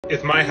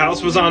If my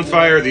house was on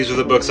fire, these are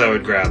the books I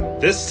would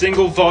grab. This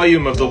single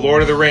volume of The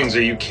Lord of the Rings,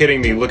 are you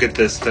kidding me? Look at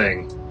this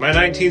thing. My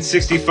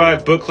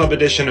 1965 book club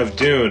edition of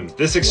Dune.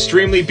 This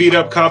extremely beat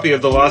up copy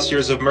of The Lost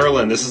Years of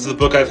Merlin. This is the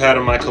book I've had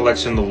in my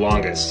collection the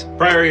longest.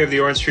 Priory of the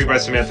Orange Tree by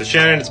Samantha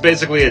Shannon. It's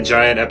basically a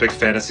giant epic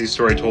fantasy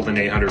story told in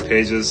 800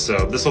 pages,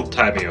 so this will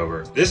tide me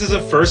over. This is a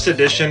first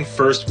edition,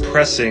 first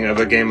pressing of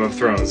A Game of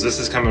Thrones. This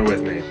is coming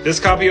with me. This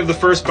copy of the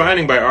first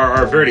binding by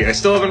R.R. Verdi. I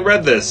still haven't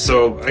read this,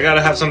 so I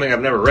gotta have something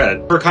I've never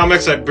read. For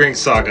comics, I'd bring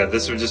Saga.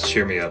 This would just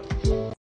cheer me up.